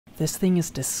This thing is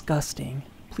disgusting.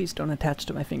 Please don't attach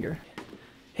to my finger.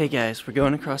 Hey guys, we're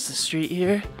going across the street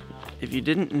here. If you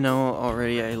didn't know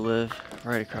already, I live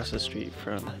right across the street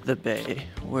from the bay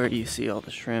where you see all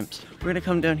the shrimps. We're gonna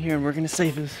come down here and we're gonna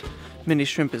save as many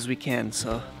shrimp as we can,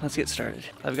 so let's get started.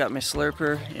 I've got my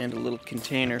slurper and a little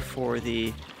container for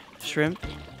the shrimp,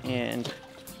 and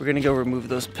we're gonna go remove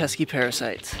those pesky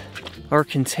parasites. Our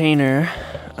container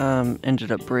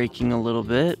ended up breaking a little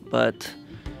bit, but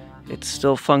it's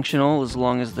still functional as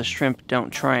long as the shrimp don't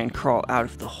try and crawl out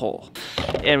of the hole.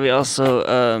 And we also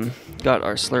got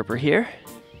our slurper here.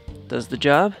 Does the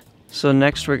job. So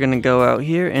next we're gonna go out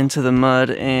here into the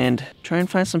mud and try and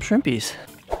find some shrimpies.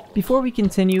 Before we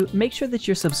continue, make sure that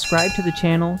you're subscribed to the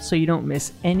channel so you don't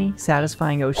miss any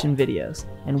satisfying ocean videos.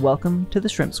 And welcome to the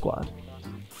Shrimp Squad.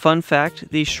 Fun fact,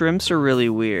 these shrimps are really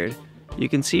weird. You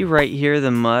can see right here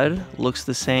the mud looks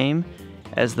the same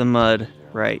as the mud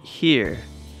right here.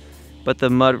 But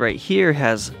the mud right here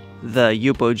has the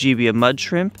Eupogibia mud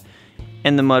shrimp,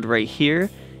 and the mud right here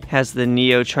has the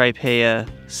Neotripea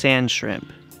sand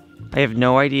shrimp. I have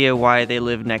no idea why they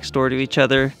live next door to each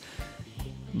other,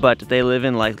 but they live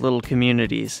in like little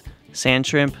communities. Sand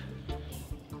shrimp,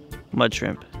 mud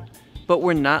shrimp. But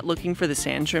we're not looking for the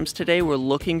sand shrimps today, we're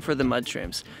looking for the mud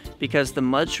shrimps, because the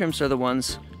mud shrimps are the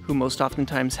ones who most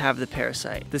oftentimes have the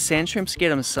parasite. The sand shrimps get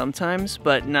them sometimes,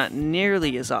 but not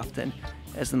nearly as often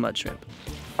as the mud shrimp.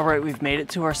 All right, we've made it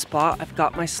to our spot. I've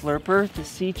got my slurper. The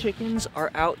sea chickens are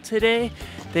out today.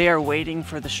 They are waiting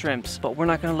for the shrimps, but we're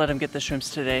not gonna let them get the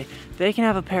shrimps today. They can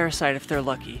have a parasite if they're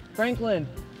lucky. Franklin,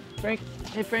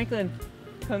 hey Franklin,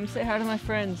 come say hi to my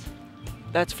friends.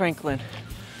 That's Franklin.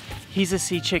 He's a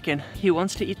sea chicken. He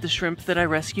wants to eat the shrimp that I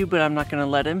rescue, but I'm not gonna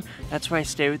let him. That's why I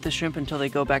stay with the shrimp until they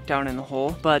go back down in the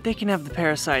hole. But they can have the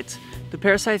parasites. The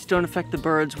parasites don't affect the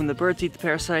birds. When the birds eat the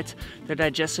parasites, their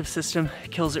digestive system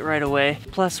kills it right away.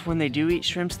 Plus, when they do eat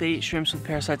shrimps, they eat shrimps with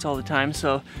parasites all the time.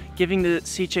 So giving the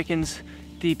sea chickens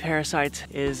the parasites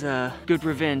is good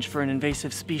revenge for an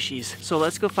invasive species. So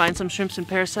let's go find some shrimps and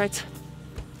parasites.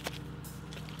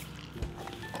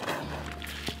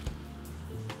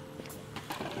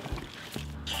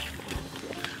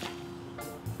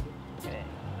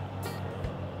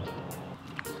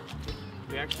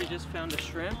 We actually just found a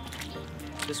shrimp.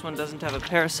 This one doesn't have a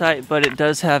parasite, but it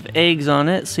does have eggs on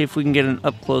it. See if we can get an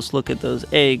up-close look at those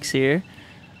eggs here.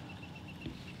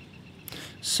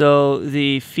 So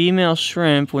the female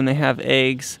shrimp, when they have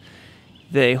eggs,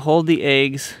 they hold the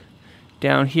eggs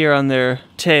down here on their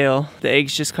tail. The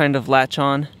eggs just kind of latch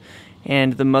on,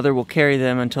 and the mother will carry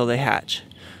them until they hatch.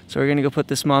 So we're gonna go put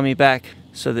this mommy back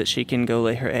so that she can go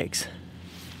lay her eggs.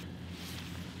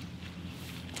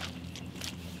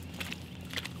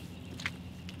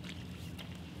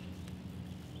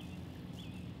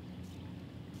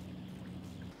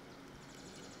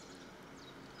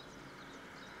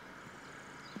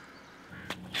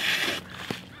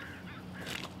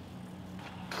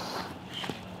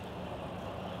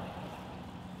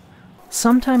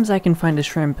 Sometimes I can find a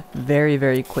shrimp very,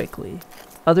 very quickly.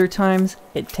 Other times,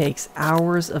 it takes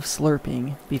hours of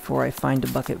slurping before I find a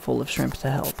bucket full of shrimp to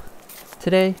help.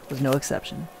 Today was no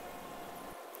exception.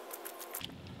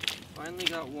 Finally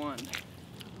got one.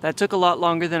 That took a lot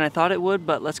longer than I thought it would,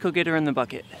 but let's go get her in the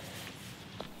bucket.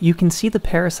 You can see the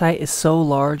parasite is so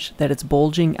large that it's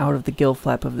bulging out of the gill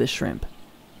flap of this shrimp.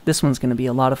 This one's going to be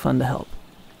a lot of fun to help.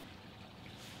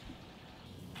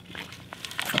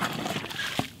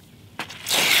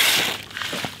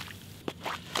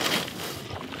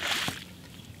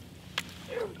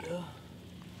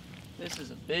 This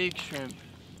is a big shrimp,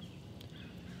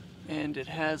 and it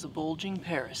has a bulging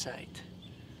parasite.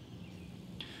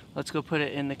 Let's go put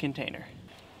it in the container.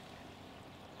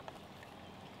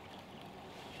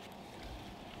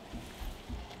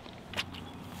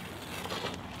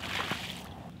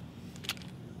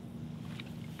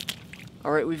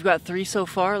 All right, we've got 3 so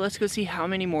far. Let's go see how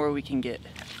many more we can get.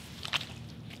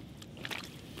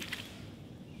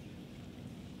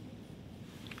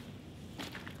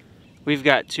 We've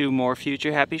got 2 more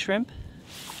future happy shrimp.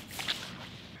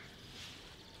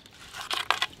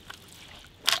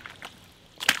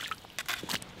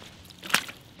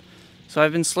 So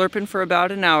I've been slurping for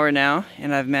about an hour now,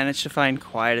 and I've managed to find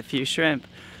quite a few shrimp.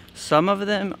 Some of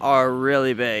them are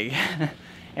really big,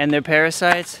 and their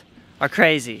parasites are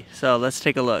crazy. So let's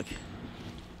take a look.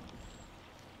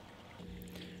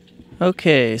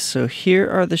 Okay, so here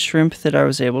are the shrimp that I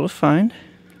was able to find.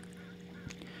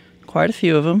 Quite a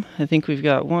few of them. I think we've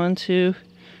got 1, 2,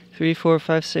 3, 4,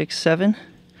 5, 6, 7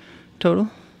 total.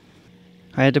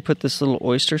 I had to put this little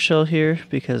oyster shell here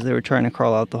because they were trying to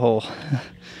crawl out the hole.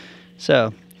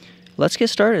 So let's get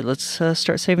started. Let's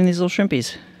start saving these little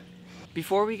shrimpies.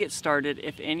 Before we get started,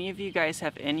 if any of you guys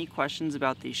have any questions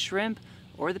about the shrimp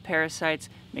or the parasites,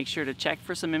 make sure to check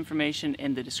for some information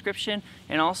in the description,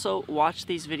 and also watch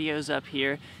these videos up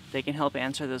here. They can help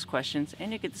answer those questions,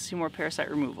 and you get to see more parasite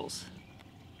removals.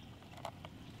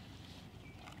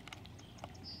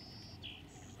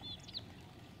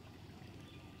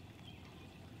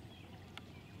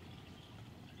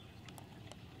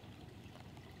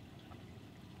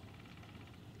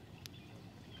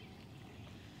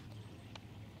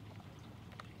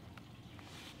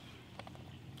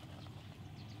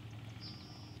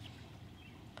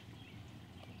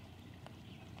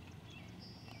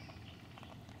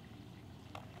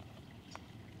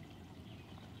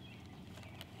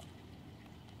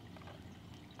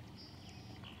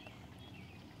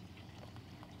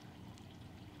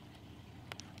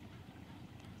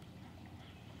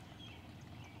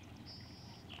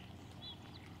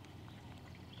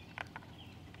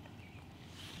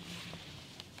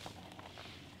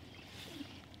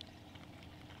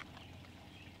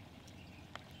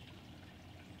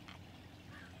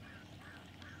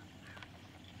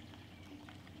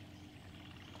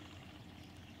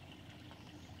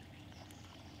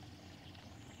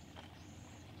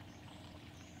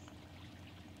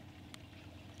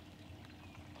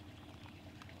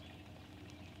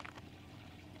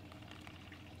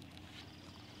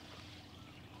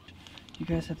 You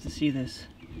guys have to see this.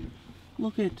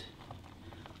 Look at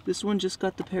this one, just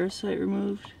got the parasite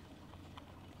removed.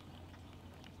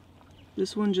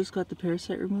 This one just got the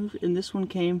parasite removed, and this one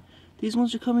came. These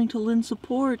ones are coming to lend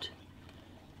support.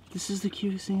 This is the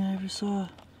cutest thing I ever saw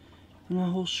in my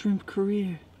whole shrimp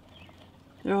career.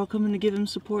 They're all coming to give him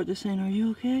support. They're saying, "Are you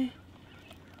okay?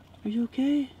 Are you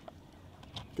okay?"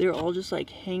 They're all just like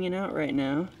hanging out right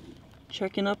now,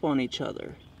 checking up on each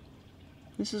other.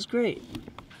 This is great.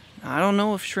 I don't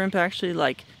know if shrimp actually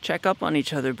like check up on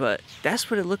each other, but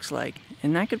that's what it looks like.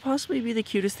 And that could possibly be the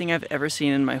cutest thing I've ever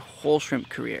seen in my whole shrimp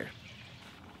career.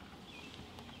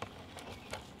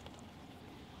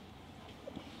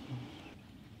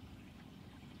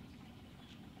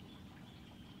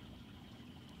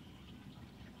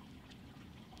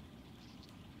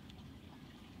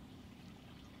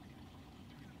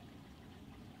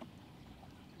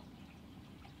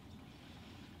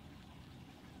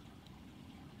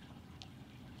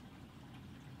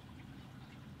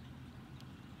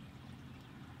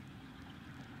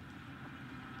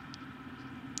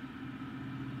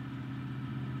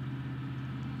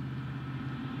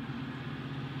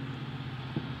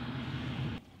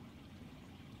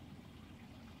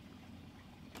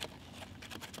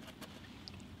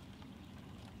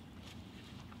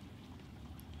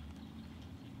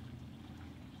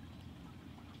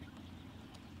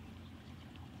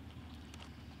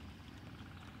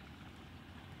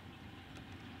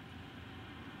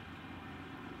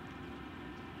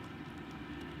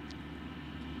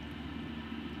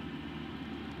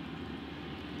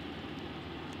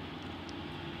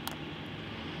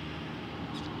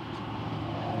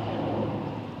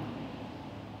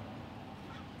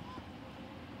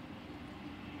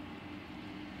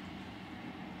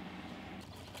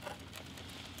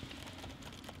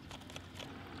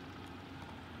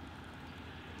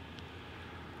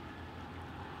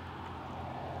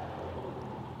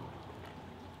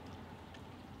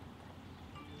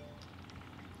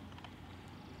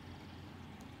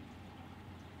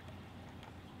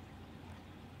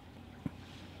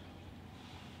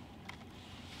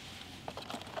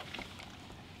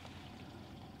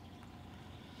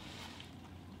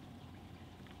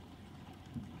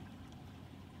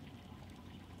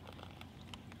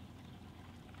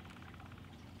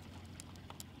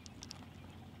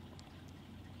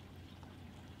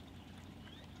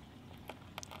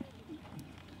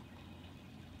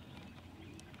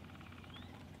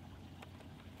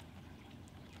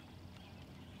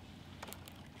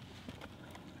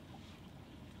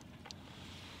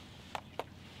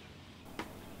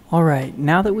 Alright,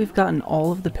 now that we've gotten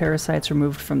all of the parasites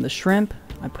removed from the shrimp,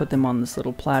 I put them on this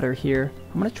little platter here.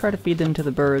 I'm going to try to feed them to the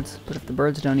birds, but if the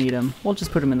birds don't eat them, we'll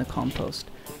just put them in the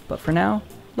compost. But for now,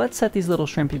 let's set these little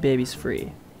shrimpy babies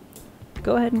free.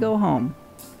 Go ahead and go home.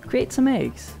 Create some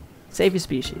eggs. Save your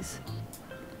species.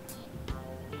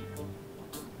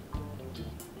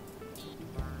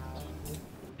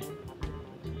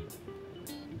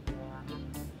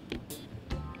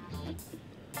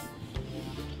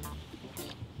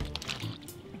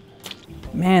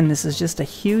 Man, this is just a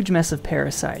huge mess of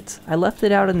parasites. I left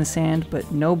it out in the sand,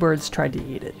 but no birds tried to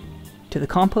eat it. To the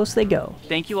compost they go.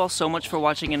 Thank you all so much for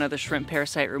watching another shrimp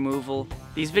parasite removal.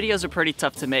 These videos are pretty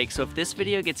tough to make, so if this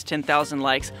video gets 10,000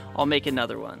 likes, I'll make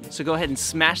another one. So go ahead and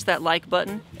smash that like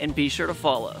button and be sure to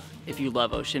follow if you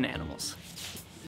love ocean animals.